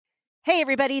Hey,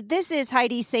 everybody, this is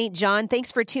Heidi St. John.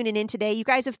 Thanks for tuning in today. You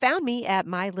guys have found me at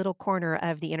my little corner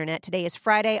of the internet. Today is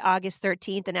Friday, August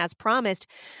 13th, and as promised,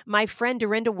 my friend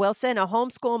Dorinda Wilson, a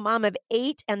homeschool mom of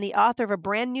 8 and the author of a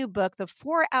brand new book, The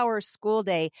 4-Hour School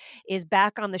Day, is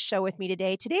back on the show with me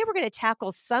today. Today, we're going to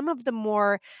tackle some of the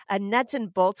more nuts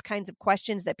and bolts kinds of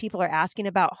questions that people are asking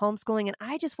about homeschooling, and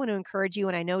I just want to encourage you,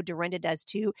 and I know Dorinda does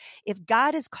too, if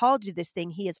God has called you to this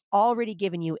thing, He has already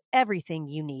given you everything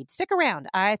you need. Stick around.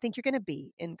 I think you're going to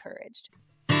be encouraged.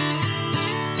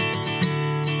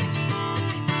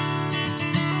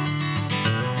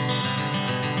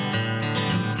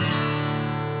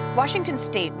 Washington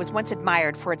State was once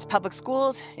admired for its public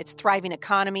schools, its thriving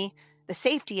economy, the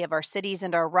safety of our cities,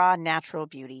 and our raw natural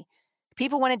beauty.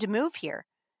 People wanted to move here.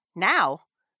 Now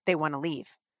they want to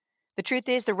leave. The truth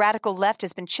is, the radical left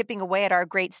has been chipping away at our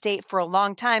great state for a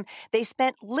long time. They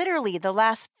spent literally the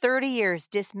last 30 years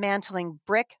dismantling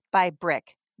brick by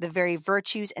brick the very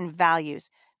virtues and values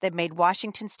that made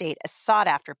Washington State a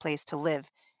sought-after place to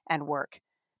live and work.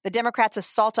 The Democrats'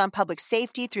 assault on public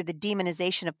safety through the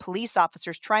demonization of police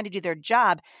officers trying to do their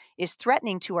job is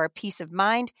threatening to our peace of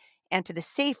mind and to the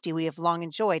safety we have long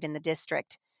enjoyed in the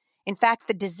district. In fact,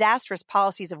 the disastrous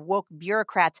policies of woke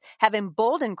bureaucrats have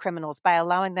emboldened criminals by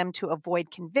allowing them to avoid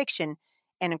conviction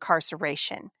and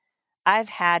incarceration. I've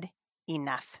had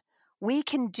enough. We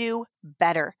can do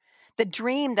better. The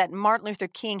dream that Martin Luther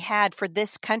King had for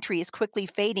this country is quickly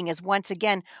fading as once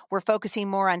again we're focusing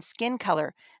more on skin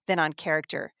color than on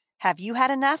character. Have you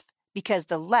had enough? Because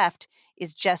the left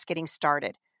is just getting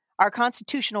started. Our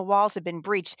constitutional walls have been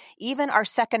breached. Even our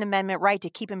Second Amendment right to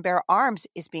keep and bear arms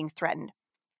is being threatened.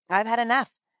 I've had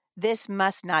enough. This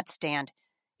must not stand.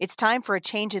 It's time for a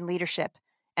change in leadership.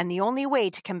 And the only way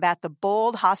to combat the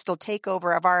bold, hostile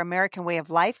takeover of our American way of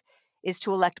life is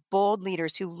to elect bold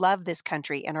leaders who love this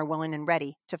country and are willing and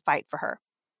ready to fight for her.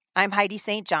 I'm Heidi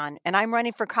St. John, and I'm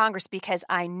running for Congress because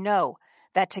I know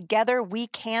that together we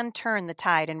can turn the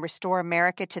tide and restore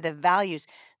America to the values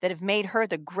that have made her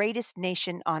the greatest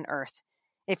nation on earth.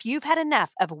 If you've had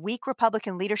enough of weak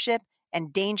Republican leadership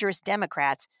and dangerous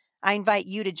Democrats, I invite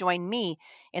you to join me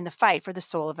in the fight for the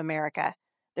soul of America.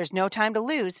 There's no time to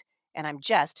lose, and I'm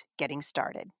just getting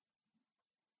started.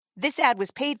 This ad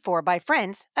was paid for by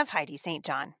friends of Heidi St.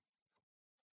 John.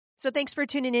 So thanks for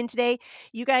tuning in today.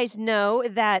 You guys know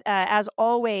that, as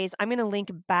always, I'm going to link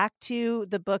back to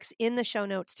the books in the show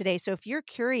notes today. So if you're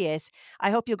curious, I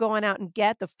hope you'll go on out and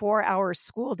get The 4-Hour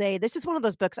School Day. This is one of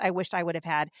those books I wished I would have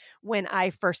had when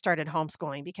I first started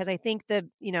homeschooling, because I think that,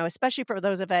 especially for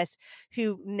those of us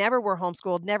who never were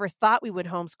homeschooled, never thought we would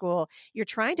homeschool, you're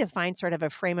trying to find sort of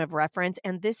a frame of reference.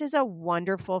 And this is a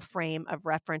wonderful frame of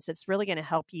reference that's really going to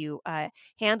help you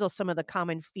handle some of the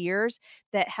common fears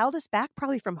that held us back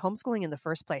probably from homeschooling in the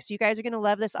first place. So you guys are going to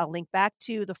love this. I'll link back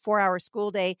to The 4-Hour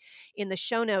School Day in the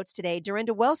show notes today.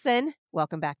 Dorinda Wilson,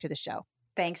 welcome back to the show.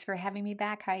 Thanks for having me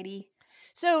back, Heidi.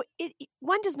 So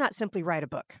one does not simply write a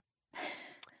book,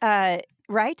 right?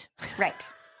 Right.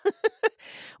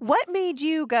 What made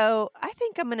you go, I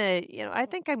think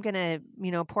I'm going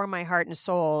to pour my heart and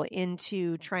soul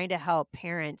into trying to help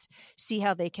parents see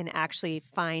how they can actually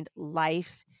find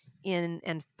life in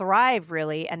and thrive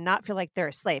really and not feel like they're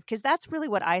a slave? Because that's really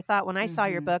what I thought when I saw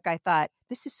your book. I thought,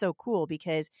 this is so cool,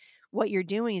 because what you're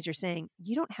doing is you're saying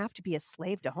you don't have to be a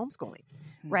slave to homeschooling,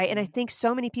 right? And I think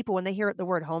so many people, when they hear the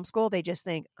word homeschool, they just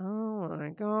think, oh my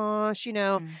gosh,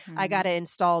 I got to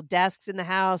install desks in the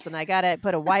house, and I got to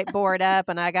put a whiteboard up,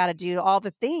 and I got to do all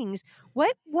the things.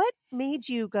 What made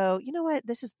you go, you know what,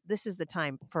 this is the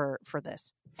time for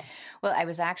this? Well, I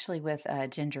was actually with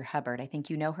Ginger Hubbard. I think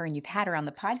you know her and you've had her on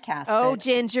the podcast. Oh,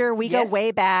 Ginger, we go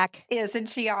way back. Isn't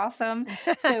she awesome?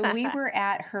 So we were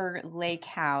at her lake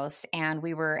house and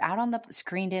we were out on the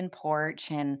screened in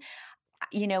porch, and,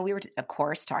 we were, of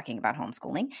course, talking about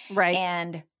homeschooling. Right.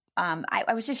 And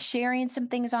I was just sharing some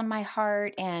things on my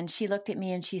heart, and she looked at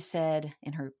me and she said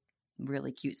in her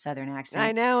really cute Southern accent,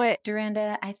 I know it,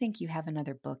 Dorinda, I think you have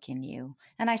another book in you.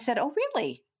 And I said, oh,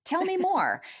 really? Tell me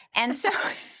more. And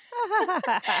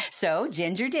so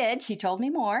Ginger did. She told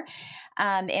me more.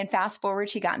 And fast forward,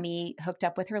 she got me hooked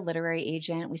up with her literary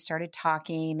agent. We started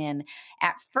talking. And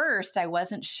at first, I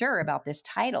wasn't sure about this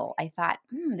title. I thought,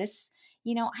 this,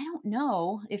 I don't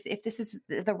know if this is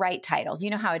the right title.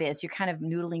 You know how it is. You're kind of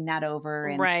noodling that over.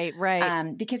 And, right.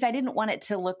 Because I didn't want it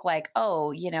to look like, a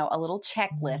little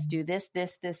checklist. Do this,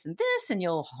 this, this, and this, and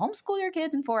you'll homeschool your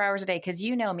kids in 4 hours a day. Because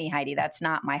you know me, Heidi, that's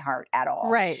not my heart at all.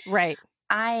 Right.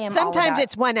 I am. Sometimes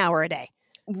it's 1 hour a day.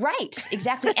 Right,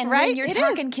 exactly. And right? when you're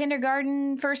talking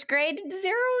kindergarten, first grade,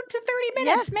 0 to 30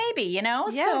 minutes, maybe,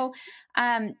 Yeah.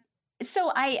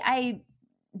 So I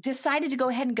decided to go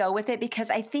ahead and go with it because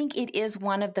I think it is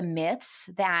one of the myths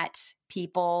that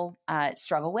people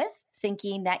struggle with,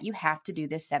 thinking that you have to do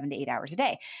this 7 to 8 hours a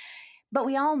day. But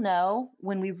we all know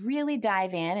when we really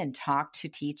dive in and talk to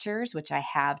teachers, which I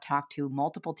have talked to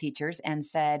multiple teachers and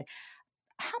said,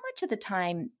 how much of the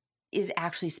time is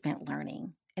actually spent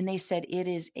learning? And they said it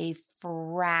is a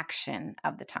fraction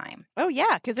of the time. Oh,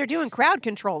 yeah, because they're doing crowd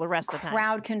control the rest of the time.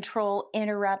 Crowd control,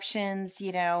 interruptions,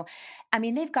 I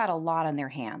mean, they've got a lot on their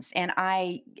hands. And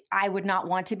I would not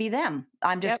want to be them.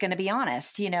 I'm just going to be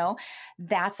honest,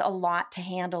 that's a lot to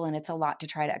handle and it's a lot to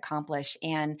try to accomplish.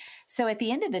 And so at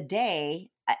the end of the day,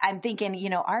 I'm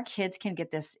thinking, our kids can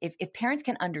get this, if parents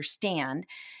can understand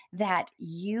that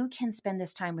you can spend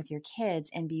this time with your kids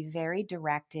and be very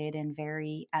directed and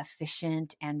very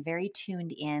efficient and very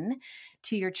tuned in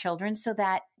to your children so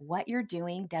that what you're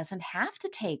doing doesn't have to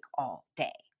take all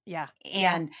day. Yeah.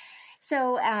 And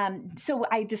so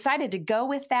I decided to go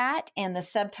with that and the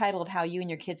subtitle of how you and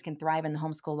your kids can thrive in the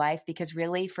homeschool life, because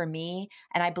really for me,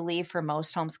 and I believe for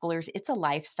most homeschoolers, it's a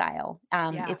lifestyle.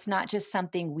 It's not just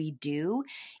something we do.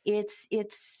 It's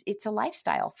a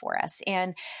lifestyle for us.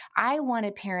 And I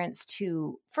wanted parents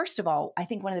to, first of all, I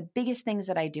think one of the biggest things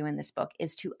that I do in this book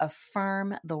is to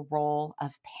affirm the role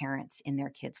of parents in their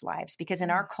kids' lives, because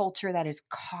in our culture that is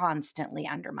constantly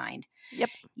undermined. Yep.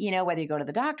 Whether you go to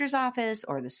the doctor's office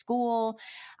or the school,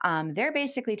 they're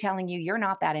basically telling you you're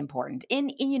not that important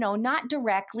not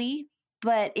directly,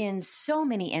 but in so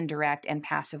many indirect and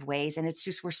passive ways. And it's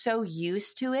just, we're so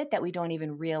used to it that we don't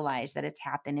even realize that it's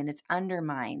happened and it's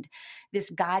undermined this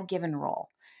God-given role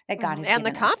that God has given us. And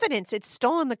the confidence, it's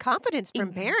stolen the confidence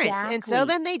from parents. And so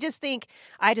then they just think,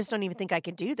 I just don't even think I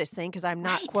can do this thing because I'm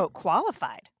not, quote,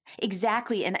 qualified.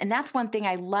 Exactly. And that's one thing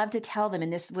I love to tell them.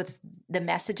 And this, with the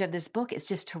message of this book, is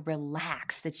just to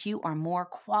relax, that you are more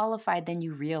qualified than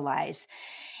you realize.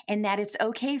 And that it's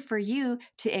okay for you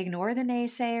to ignore the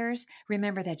naysayers.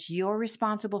 Remember that you're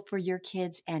responsible for your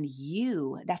kids and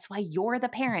that's why you're the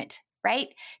parent, right?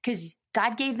 Because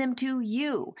God gave them to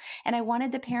you. And I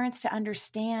wanted the parents to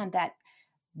understand that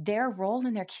their role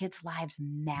in their kids' lives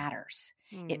matters.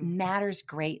 It matters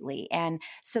greatly. And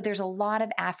so there's a lot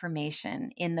of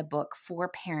affirmation in the book for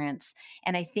parents.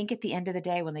 And I think at the end of the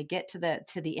day, when they get to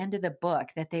the end of the book,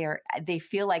 that they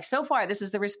feel like, so far, this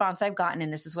is the response I've gotten,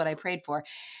 and this is what I prayed for,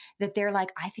 that they're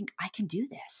like, I think I can do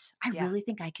this. I really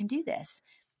think I can do this.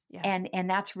 Yeah. And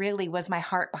that's really was my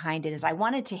heart behind it, is I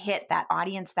wanted to hit that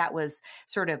audience that was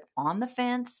sort of on the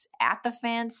fence, at the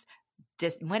fence,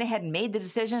 just went ahead and made the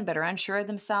decision, but are unsure of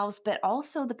themselves, but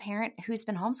also the parent who's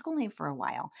been homeschooling for a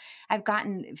while. I've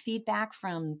gotten feedback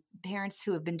from parents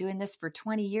who have been doing this for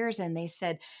 20 years, and they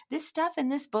said, this stuff in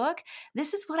this book,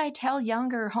 this is what I tell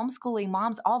younger homeschooling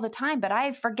moms all the time, but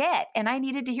I forget, and I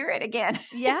needed to hear it again.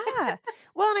 Yeah.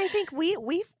 Well, and I think we've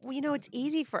it's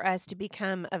easy for us to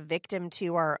become a victim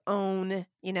to our own,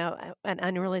 an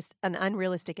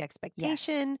unrealistic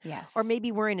expectation. Yes. Or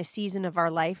maybe we're in a season of our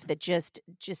life that just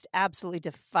absolutely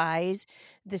defies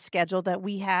the schedule that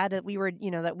we had, that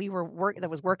that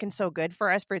was working so good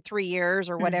for us for 3 years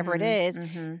or whatever it is.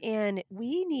 And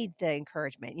we need the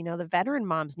encouragement. The veteran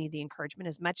moms need the encouragement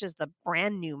as much as the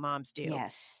brand new moms do.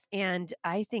 Yes. And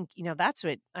I think, that's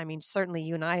what, certainly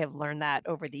you and I have learned that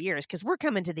over the years, because we're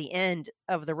coming to the end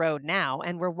of the road now,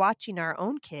 and we're watching our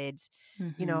own kids,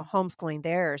 homeschooling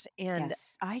theirs. And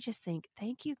I just think,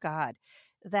 thank you, God,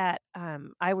 that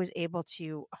I was able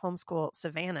to homeschool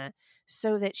Savannah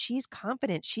so that she's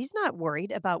confident. She's not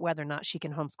worried about whether or not she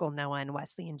can homeschool Noah and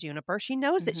Wesley and Juniper. She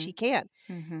knows that she can.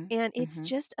 And it's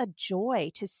just a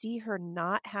joy to see her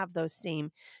not have those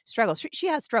same struggles. She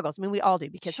has struggles. We all do,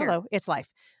 because hello, it's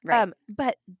life. Right.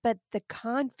 But the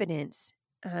confidence,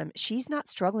 she's not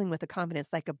struggling with the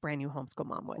confidence like a brand new homeschool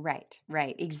mom would.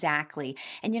 Right. Exactly.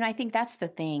 And, I think that's the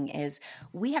thing, is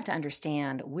we have to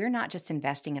understand we're not just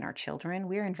investing in our children,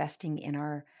 we're investing in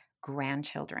our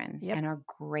grandchildren and our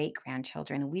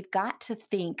great-grandchildren. We've got to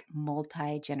think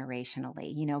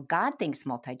multi-generationally. God thinks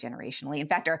multi-generationally. In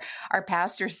fact, our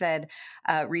pastor said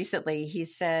recently, he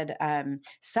said,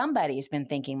 somebody's been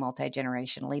thinking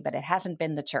multi-generationally, but it hasn't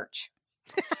been the church.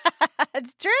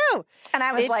 It's true. And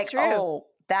I was oh,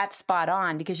 that's spot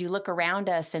on, because you look around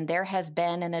us and there has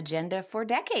been an agenda for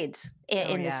decades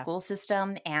in the school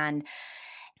system. And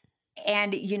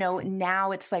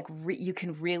now it's like you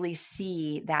can really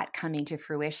see that coming to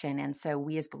fruition. And so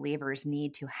we as believers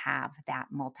need to have that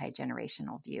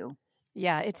multi-generational view.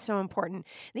 Yeah, it's so important.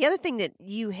 The other thing that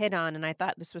you hit on, and I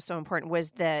thought this was so important,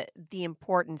 was the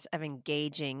importance of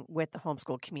engaging with the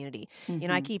homeschool community. I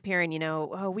Mm-hmm. keep hearing,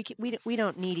 oh, we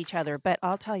don't need each other, but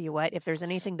I'll tell you what, if there's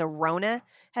anything the Rona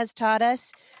has taught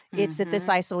us, it's that this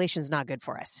Mm-hmm. isolation is not good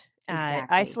for us.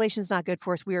 Exactly. Isolation is not good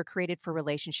for us. We were created for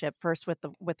relationship, first with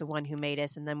the one who made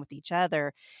us, and then with each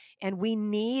other. And we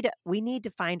need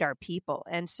to find our people.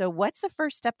 And so, what's the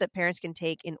first step that parents can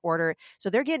take in order? So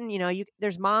they're getting,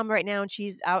 there's mom right now, and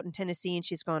she's out in Tennessee, and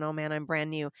she's going, "Oh man, I'm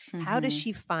brand new." How does Mm-hmm.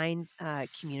 she find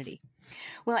community?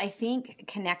 Well, I think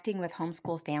connecting with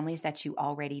homeschool families that you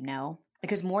already know,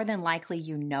 because more than likely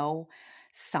you know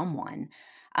someone.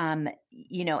 And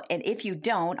if you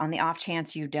don't, on the off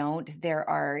chance you don't,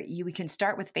 we can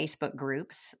start with Facebook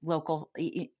groups, local,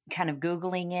 kind of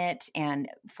Googling it and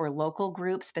for local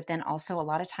groups, but then also a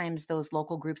lot of times those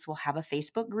local groups will have a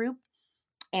Facebook group.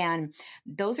 And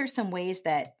those are some ways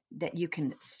that you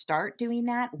can start doing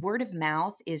that. Word of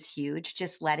mouth is huge.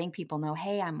 Just letting people know,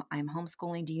 hey, I'm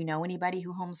homeschooling. Do you know anybody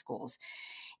who homeschools?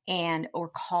 Or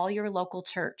call your local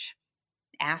church.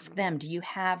 Ask them,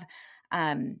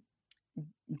 um,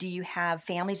 do you have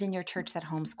families in your church that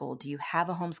homeschool? Do you have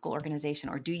a homeschool organization,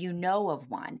 or do you know of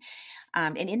one?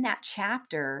 And in that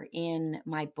chapter in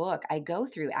my book, I go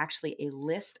through actually a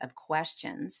list of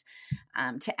questions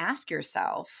to ask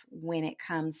yourself when it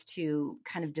comes to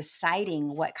kind of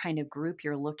deciding what kind of group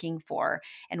you're looking for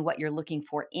and what you're looking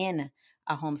for in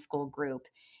a homeschool group,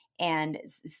 and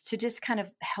to just kind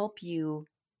of help you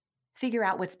figure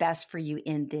out what's best for you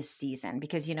in this season.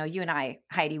 Because, you and I,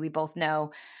 Heidi, we both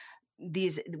know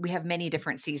we have many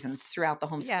different seasons throughout the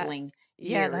Yeah, homeschooling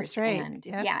yeah, that's years. right. And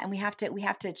Yeah. and we have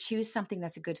to choose something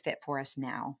that's a good fit for us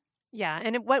now. Yeah,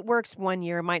 and what works one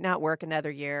year might not work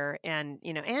another year, and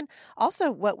and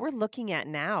also what we're looking at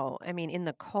now, I mean, in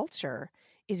the culture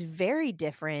is very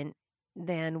different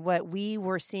than what we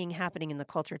were seeing happening in the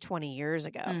culture 20 years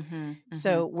ago. Mm-hmm, mm-hmm.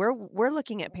 So we're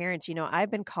looking at parents, I've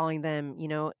been calling them,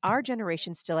 our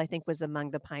generation still I think was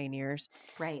among the pioneers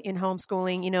Right. in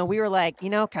homeschooling. We were like,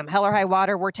 come hell or high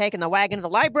water, we're taking the wagon to the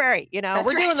library, That's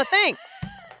we're right. doing the thing.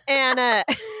 And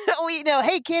we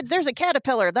hey kids, there's a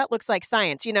caterpillar that looks like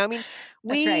science. I mean,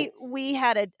 That's right. we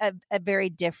had a very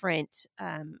different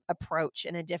approach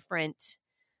and a different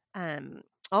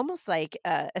almost like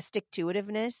a stick to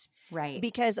itiveness, Right.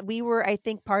 because we were, I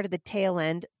think, part of the tail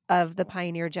end of the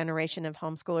pioneer generation of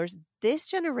homeschoolers. This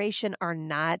generation are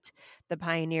not the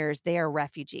pioneers; they are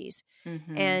refugees.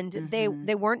 Mm-hmm, And mm-hmm.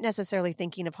 they weren't necessarily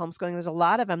thinking of homeschooling. There's a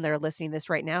lot of them that are listening to this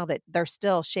right now that they're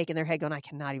still shaking their head going, I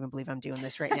cannot even believe I'm doing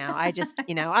this right now. I just, I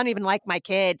don't even like my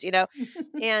kids,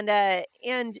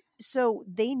 and so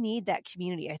they need that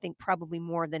community, I think, probably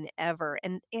more than ever.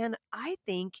 And I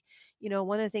think,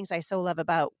 one of the things I so love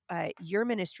about your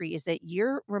ministry is that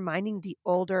you're reminding the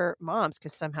older moms,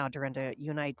 because somehow, Dorinda, you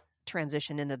and I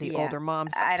transition into the Yeah. older mom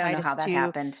I don't know Titus how that 2.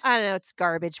 happened. I don't know, it's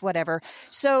garbage, whatever.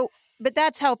 So, but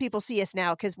that's how people see us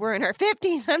now, because we're in our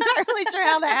 50s. I'm not really sure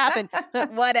how that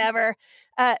happened. Whatever.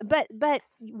 But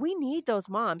we need those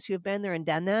moms who have been there and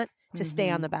done that to stay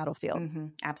on the battlefield. Mm-hmm.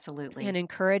 Absolutely. And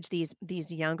encourage these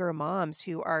younger moms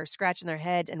who are scratching their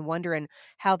heads and wondering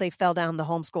how they fell down the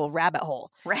homeschool rabbit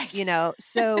hole. Right.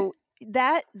 So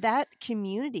that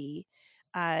community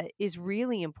is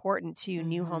really important to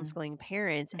new homeschooling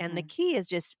parents. And the key is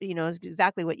just, is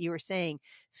exactly what you were saying.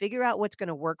 Figure out what's going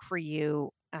to work for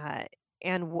you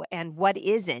and what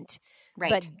isn't. Right.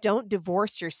 But don't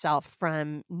divorce yourself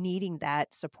from needing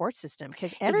that support system,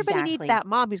 because everybody needs Exactly. that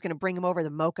mom who's going to bring them over the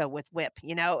mocha with whip,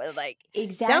 like,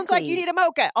 Exactly. sounds like you need a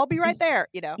mocha. I'll be right there,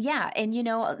 Yeah.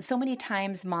 And, so many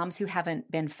times moms who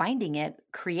haven't been finding it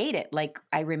create it. Like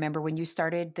I remember when you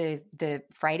started the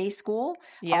Friday school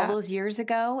all those years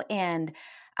ago, and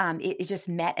it just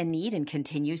met a need and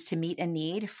continues to meet a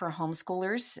need for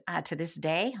homeschoolers to this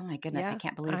day. Oh my goodness, I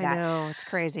can't believe that. I know, it's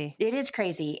crazy. It is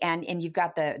crazy. And you've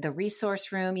got the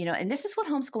resource room, and this is what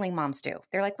homeschooling moms do.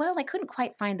 They're like, well, I couldn't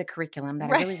quite find the curriculum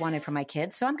that I really wanted for my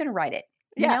kids, so I'm going to write it.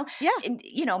 Yeah. And,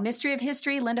 Mystery of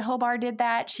History, Linda Hobart did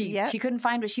that. She couldn't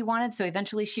find what she wanted, so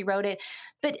eventually she wrote it.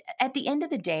 But at the end of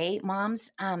the day,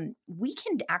 moms, we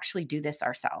can actually do this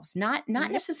ourselves. Not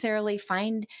necessarily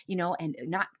find, and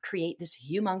not create this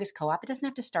humongous co-op. It doesn't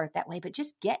have to start that way, but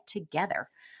just get together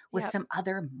with some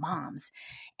other moms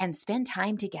and spend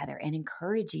time together and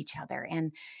encourage each other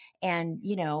and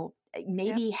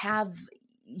maybe have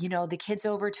the kids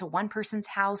over to one person's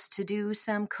house to do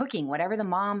some cooking, whatever the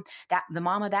mom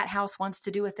of that house wants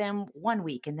to do with them one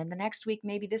week. And then the next week,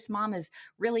 maybe this mom is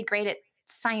really great at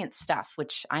science stuff,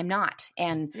 which I'm not.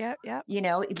 And,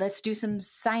 let's do some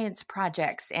science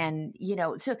projects. And,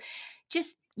 so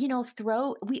just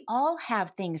we all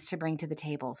have things to bring to the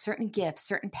table, certain gifts,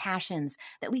 certain passions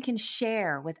that we can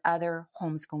share with other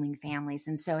homeschooling families.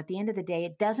 And so at the end of the day,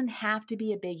 it doesn't have to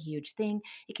be a big, huge thing.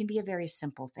 It can be a very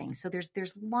simple thing. So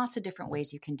there's lots of different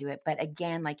ways you can do it. But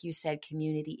again, like you said,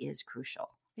 community is crucial.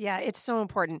 Yeah, it's so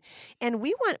important. And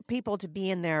we want people to be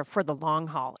in there for the long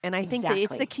haul. And I think that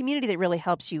it's the Exactly. community that really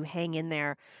helps you hang in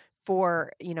there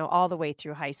for, all the way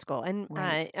through high school. And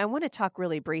Right. I want to talk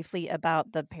really briefly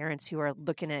about the parents who are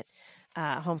looking at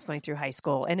homeschooling through high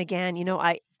school. And again,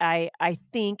 I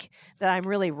think that I'm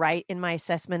really right in my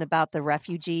assessment about the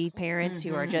refugee parents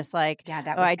who are Mhm. just like, Yeah,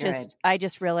 that oh, was good. I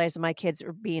just realized that my kids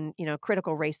are being,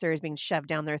 critical race theory is being shoved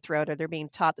down their throat, or they're being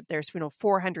taught that there's,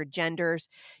 400 genders.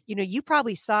 You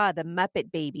probably saw the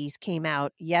Muppet Babies came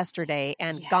out yesterday,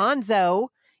 and Yeah. Gonzo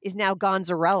is now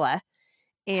Gonzarella.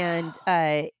 And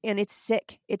it's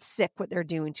sick. It's sick what they're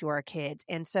doing to our kids.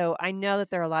 And so I know that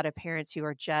there are a lot of parents who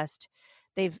are just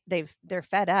they're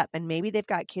fed up, and maybe they've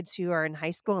got kids who are in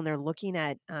high school and they're looking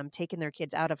at taking their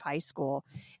kids out of high school,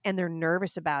 and they're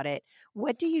nervous about it.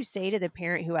 What do you say to the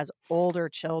parent who has older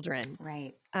children,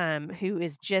 Right. who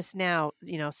is just now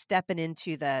stepping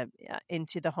into the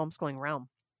homeschooling realm?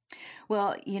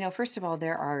 Well, first of all,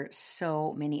 there are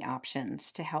so many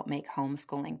options to help make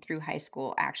homeschooling through high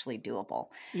school actually doable.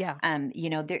 Yeah.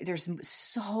 There's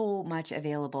so much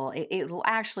available. It will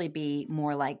actually be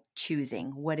more like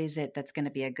choosing what is it that's going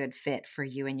to be a good fit for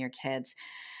you and your kids.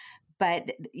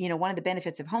 But, one of the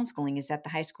benefits of homeschooling is that the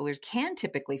high schoolers can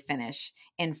typically finish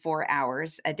in 4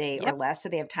 hours a day or Yep. less. So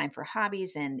they have time for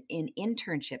hobbies and in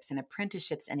internships and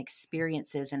apprenticeships and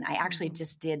experiences. And I actually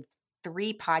just did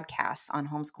 3 podcasts on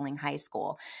homeschooling high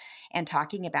school and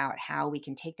talking about how we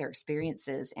can take their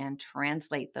experiences and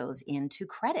translate those into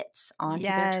credits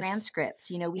onto their Yes. transcripts.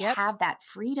 We Yep. have that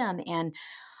freedom. And,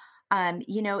 um,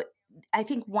 you know, I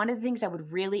think one of the things I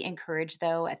would really encourage,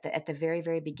 though, at the very,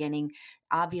 very beginning,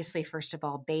 obviously, first of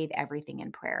all, bathe everything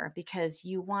in prayer, because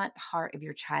you want the heart of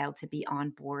your child to be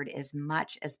on board as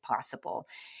much as possible.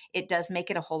 It does make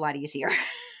it a whole lot easier.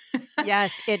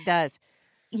 Yes, it does.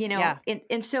 Yeah.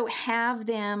 And so have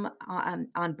them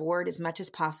on board as much as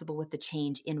possible with the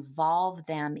change, involve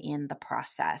them in the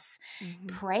process, Mhm.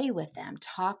 pray with them,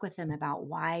 talk with them about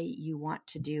why you want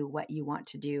to do what you want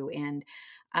to do, and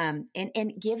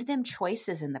give them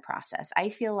choices in the process. I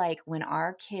feel like when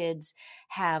our kids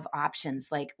have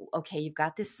options, like, okay, you've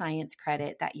got this science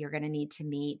credit that you're going to need to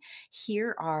meet.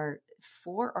 Here are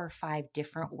 4 or 5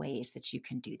 different ways that you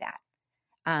can do that.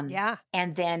 Yeah.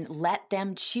 And then let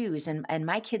them choose. And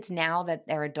my kids, now that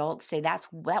they're adults, say that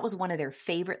was one of their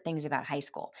favorite things about high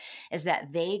school, is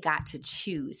that they got to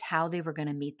choose how they were going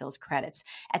to meet those credits.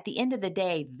 At the end of the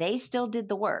day, they still did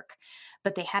the work,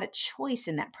 but they had a choice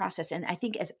in that process. And I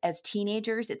think as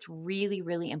teenagers, it's really,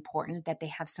 really important that they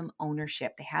have some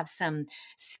ownership. They have some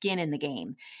skin in the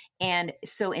game. And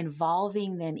so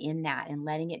involving them in that and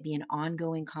letting it be an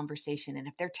ongoing conversation. And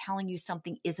if they're telling you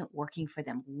something isn't working for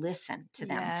them, listen to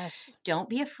them. Yes. Don't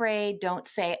be afraid. Don't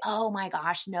say, oh my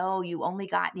gosh, no, you only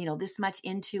got, this much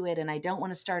into it and I don't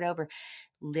want to start over.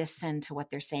 Listen to what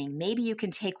they're saying. Maybe you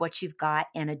can take what you've got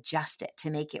and adjust it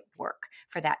to make it work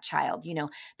for that child,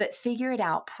 but figure it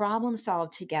out, problem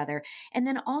solve together. And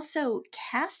then also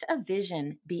cast a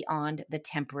vision beyond the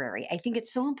temporary. I think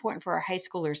it's so important for our high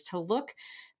schoolers to look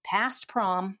past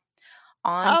prom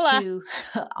onto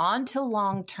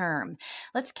long term.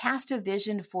 Let's cast a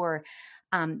vision for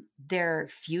their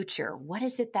future. What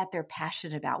is it that they're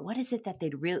passionate about? What is it that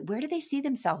where do they see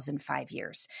themselves in 5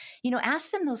 years?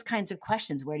 Ask them those kinds of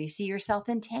questions. Where do you see yourself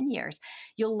in 10 years?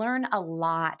 You'll learn a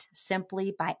lot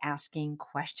simply by asking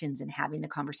questions and having the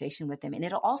conversation with them. And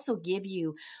it'll also give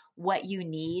you what you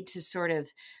need to sort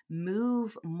of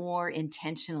move more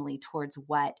intentionally towards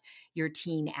what your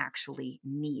teen actually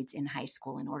needs in high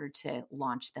school in order to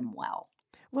launch them well.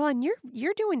 Well, and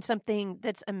you're doing something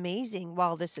that's amazing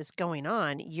while this is going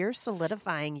on. You're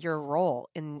solidifying your role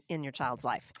in your child's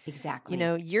life. Exactly.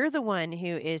 You're the one who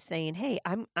is saying, "Hey,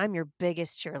 I'm your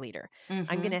biggest cheerleader. I'm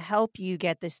Mhm. going to help you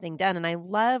get this thing done." And I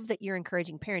love that you're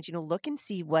encouraging parents, look and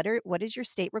see what is your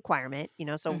state requirement,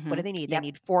 so what do they need? They Yep.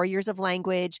 need 4 years of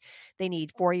language, they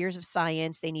need 4 years of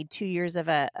science, they need 2 years of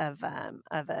a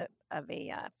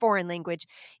foreign language.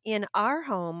 In our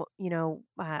home,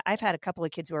 I've had a couple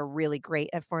of kids who are really great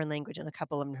at foreign language, and a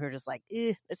couple of them who are just like,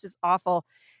 this is awful.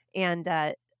 And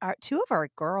two of our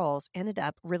girls ended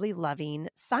up really loving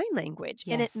sign language,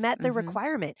 and it Yes. met the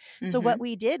requirement. So what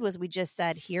we did was we just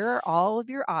said, here are all of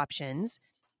your options.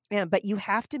 Yeah, but you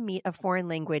have to meet a foreign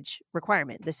language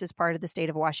requirement. This is part of the state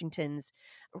of Washington's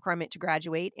requirement to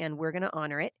graduate, and we're going to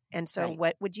honor it. And so Right.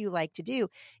 what would you like to do?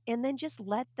 And then just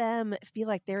let them feel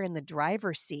like they're in the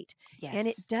driver's seat. And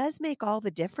it Yes. does make all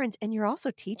the difference. And you're also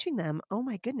teaching them, oh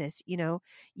my goodness,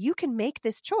 you can make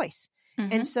this choice.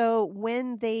 And Mhm. so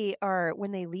when they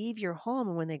leave your home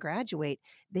and when they graduate,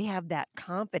 they have that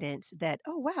confidence that,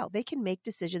 oh, wow, they can make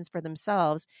decisions for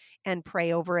themselves and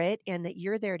pray over it, and that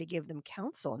you're there to give them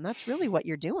counsel. And that's really what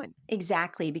you're doing.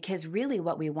 Exactly, because really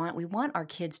what we want our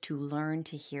kids to learn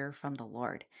to hear from the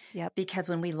Lord. Yep. Because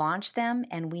when we launch them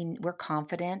and we're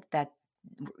confident that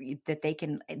they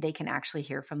can actually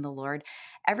hear from the Lord,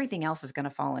 everything else is going to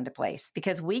fall into place,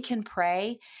 because we can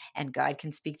pray and God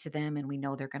can speak to them, and we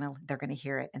know they're going to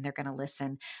hear it and they're going to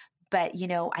listen. But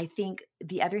I think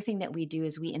the other thing that we do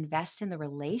is we invest in the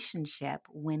relationship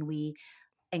when we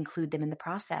include them in the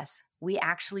process. We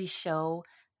actually show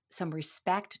some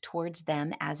respect towards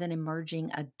them as an emerging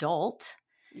adult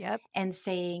Yep. and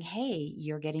saying, hey,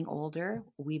 you're getting older.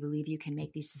 We believe you can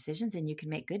make these decisions and you can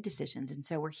make good decisions. And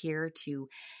so we're here to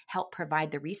help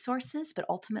provide the resources, but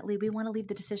ultimately we want to leave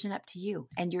the decision up to you.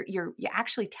 And you're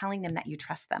actually telling them that you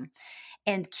trust them.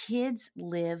 And kids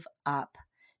live up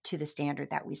to the standard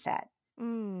that we set.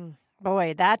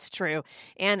 Boy, that's true.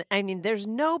 And I mean, there's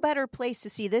no better place to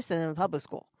see this than in a public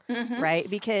school, right?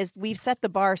 Because we've set the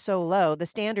bar so low, the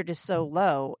standard is so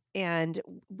low. And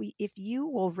if you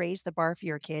will raise the bar for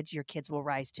your kids will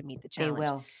rise to meet the challenge. They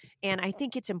will. And I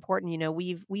think it's important.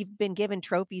 We've been given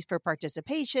trophies for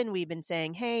participation. We've been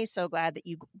saying, "Hey, so glad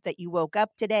that you woke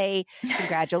up today.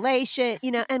 Congratulations!"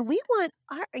 And we want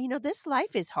this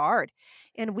life is hard,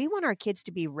 and we want our kids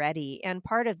to be ready. And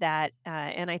part of that,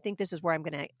 and I think this is where I'm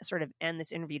going to sort of end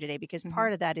this interview today, because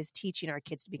part of that is teaching our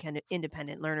kids to become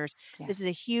independent learners. Yes. This is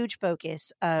a huge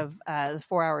focus of the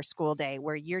 4-hour school day,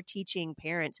 where you're teaching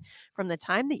parents from the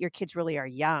time that your kids really are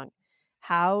young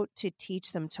how to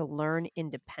teach them to learn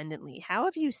independently. How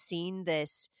have you seen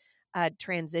this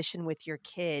transition with your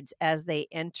kids as they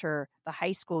enter the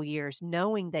high school years,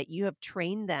 knowing that you have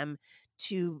trained them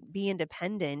to be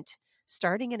independent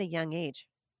starting at a young age?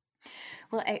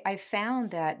 Well, I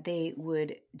found that they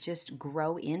would just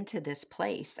grow into this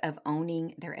place of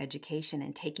owning their education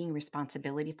and taking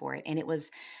responsibility for it. And it was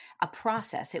a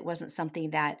process. It wasn't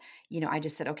something that, I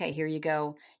just said, okay, here you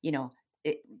go.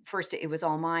 First it was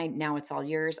all mine. Now it's all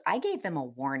yours. I gave them a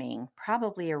warning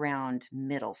probably around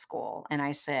middle school. And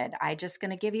I said, I just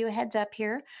going to give you a heads up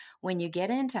here. When you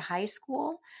get into high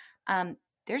school,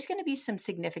 there's going to be some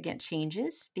significant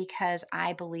changes, because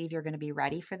I believe you're going to be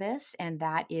ready for this. And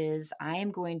that is, I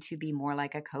am going to be more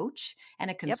like a coach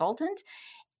and a consultant,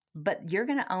 but you're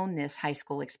going to own this high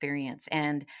school experience.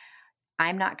 And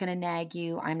I'm not going to nag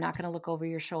you. I'm not going to look over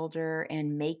your shoulder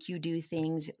and make you do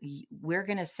things. We're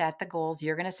going to set the goals.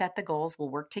 You're going to set the goals.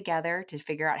 We'll work together to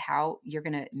figure out how you're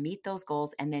going to meet those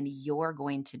goals, and then you're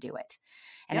going to do it.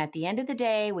 And at the end of the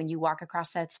day, when you walk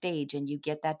across that stage and you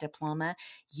get that diploma,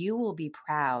 you will be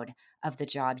proud of the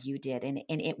job you did. And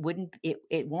it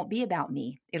won't be about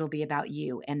me. It'll be about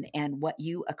you and what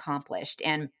you accomplished.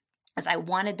 And as I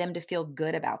wanted them to feel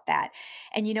good about that.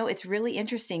 And it's really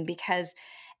interesting, because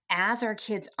as our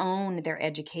kids own their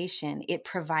education, it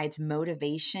provides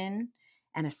motivation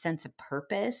and a sense of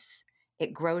purpose.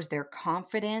 It grows their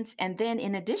confidence. And then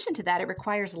in addition to that, it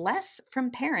requires less from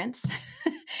parents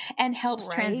and helps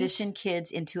transition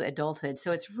kids into adulthood.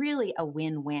 So it's really a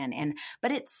win-win.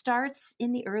 But it starts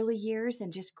in the early years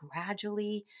and just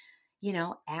gradually,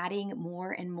 adding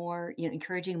more and more,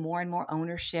 encouraging more and more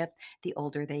ownership the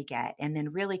older they get. And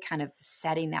then really kind of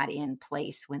setting that in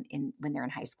place when they're in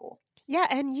high school. Yeah.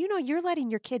 And, you're letting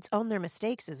your kids own their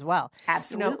mistakes as well.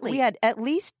 Absolutely. We had at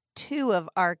least 2 of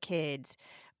our kids,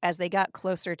 as they got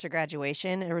closer to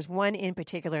graduation. There was one in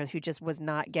particular who just was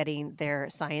not getting their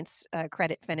science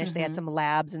credit finished. They had some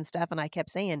labs and stuff. And I kept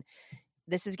saying,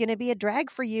 this is going to be a drag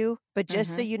for you, but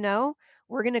just so you know,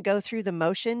 we're going to go through the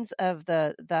motions of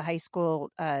the high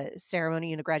school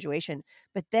ceremony and a graduation,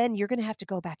 but then you're going to have to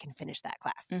go back and finish that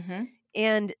class.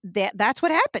 And that's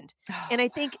what happened. And I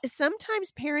think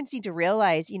sometimes parents need to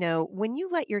realize, when you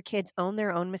let your kids own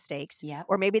their own mistakes,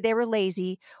 or maybe they were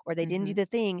lazy or they didn't do the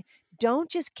thing, don't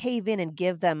just cave in and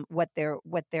give them what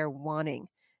they're wanting.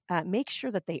 Make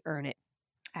sure that they earn it.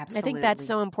 Absolutely. I think that's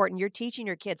so important. You're teaching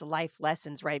your kids life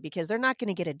lessons, right? Because they're not going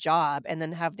to get a job and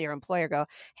then have their employer go,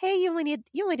 "Hey, you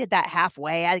only did that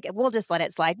halfway. We'll just let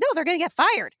it slide." No, they're going to get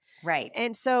fired. Right.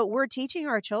 And so we're teaching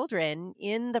our children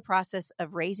in the process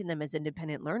of raising them as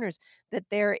independent learners that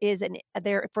there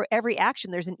for every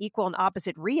action, there's an equal and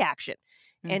opposite reaction.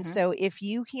 And so if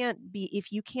you can't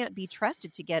be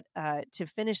trusted to get to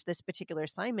finish this particular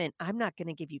assignment, I'm not going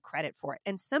to give you credit for it.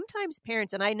 And sometimes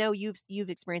parents, and I know you've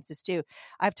experienced this too.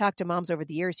 I've talked to moms over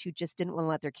the years who just didn't want to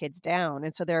let their kids down,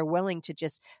 and so they're willing to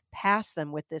just pass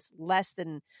them with this less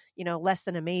than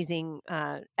amazing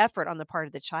effort on the part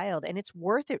of the child, and it's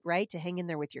worth it, right, to hang in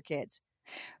there with your kids.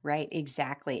 Right.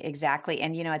 Exactly.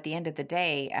 And, at the end of the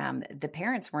day, the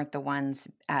parents weren't the ones,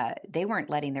 they weren't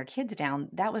letting their kids down.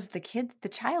 That was the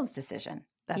child's decision.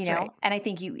 That's right. And I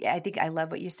think I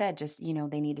love what you said. Just,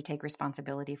 they need to take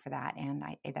responsibility for that. And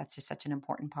that's just such an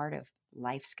important part of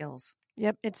life skills.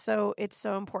 Yep. It's so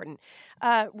important.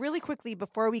 Really quickly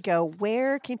before we go,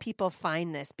 where can people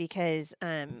find this? Because,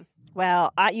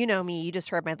 you know me, you just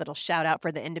heard my little shout out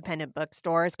for the independent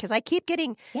bookstores, because I keep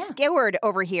getting skewered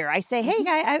over here. I say, hey,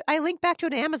 I link back to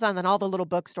it on Amazon, and all the little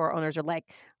bookstore owners are like,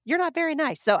 you're not very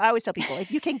nice. So I always tell people,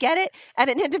 if you can get it at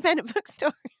an independent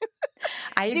bookstore,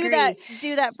 I agree.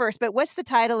 Do that first. But what's the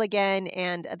title again?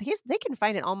 And they can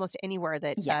find it almost anywhere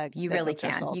that you really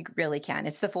can. You really can.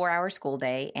 It's the 4-Hour School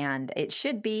Day, and it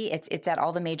should be. It's at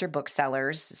all the major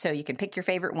booksellers, so you can pick your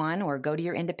favorite one or go to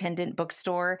your independent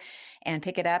bookstore and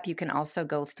pick it up. You can also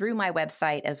go through my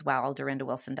website as well,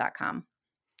 DorindaWilson.com.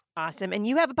 Awesome. And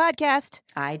you have a podcast.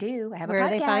 I do. I have a podcast. Where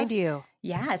do they find you?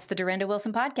 Yeah, it's the Dorinda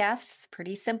Wilson Podcast. It's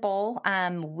pretty simple.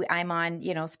 I'm on,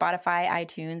 Spotify,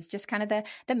 iTunes, just kind of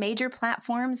the major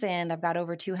platforms. And I've got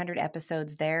over 200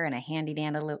 episodes there, and a handy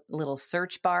dandy little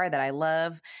search bar that I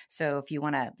love. So if you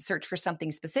want to search for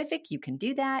something specific, you can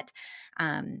do that.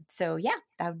 That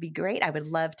would be great. I would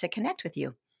love to connect with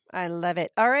you. I love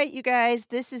it. All right, you guys,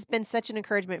 this has been such an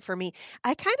encouragement for me.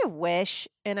 I kind of wish,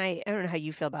 and I don't know how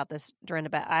you feel about this, Dorinda,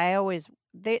 but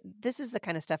this is the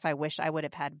kind of stuff I wish I would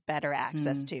have had better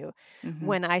access to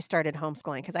when I started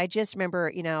homeschooling. Because I just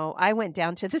remember, I went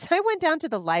down to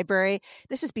the library.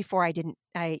 This is before I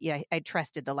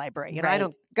trusted the library. I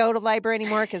don't go to the library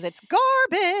anymore because it's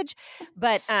garbage.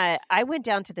 But I went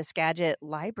down to the Skagit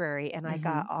library, and I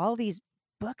got all these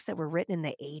books that were written in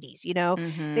the 80s.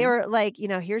 They were like,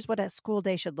 here's what a school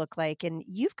day should look like. And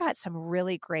you've got some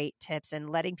really great tips in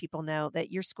letting people know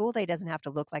that your school day doesn't have to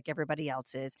look like everybody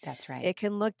else's. That's right. It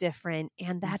can look different,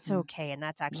 and that's okay. And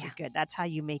that's actually good. That's how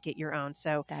you make it your own.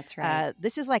 So that's right.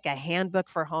 This is like a handbook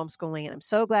for homeschooling, and I'm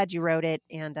so glad you wrote it.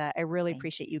 And I really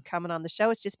appreciate you coming on the show.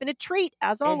 It's just been a treat,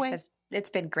 as always. It's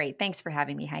been great. Thanks for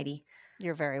having me, Heidi.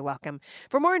 You're very welcome.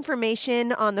 For more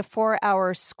information on the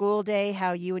 4-Hour School Day,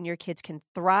 how you and your kids can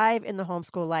thrive in the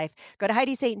homeschool life, go to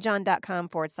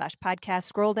HeidiSt.com/podcast.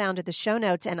 Scroll down to the show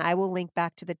notes, and I will link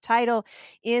back to the title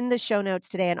in the show notes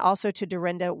today, and also to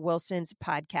Dorinda Wilson's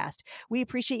podcast. We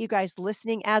appreciate you guys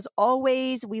listening. As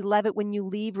always, we love it when you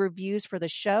leave reviews for the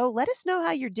show. Let us know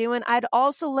how you're doing. I'd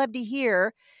also love to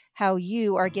hear how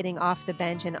you are getting off the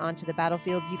bench and onto the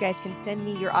battlefield. You guys can send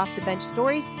me your off the bench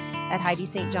stories at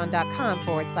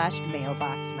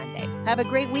HeidiSt.com/mailbox Monday. Have a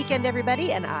great weekend,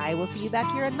 everybody, and I will see you back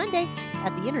here on Monday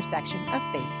at the intersection of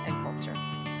faith and culture.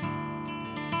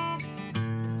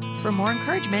 For more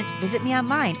encouragement, visit me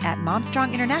online at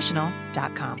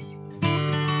MomStrongInternational.com.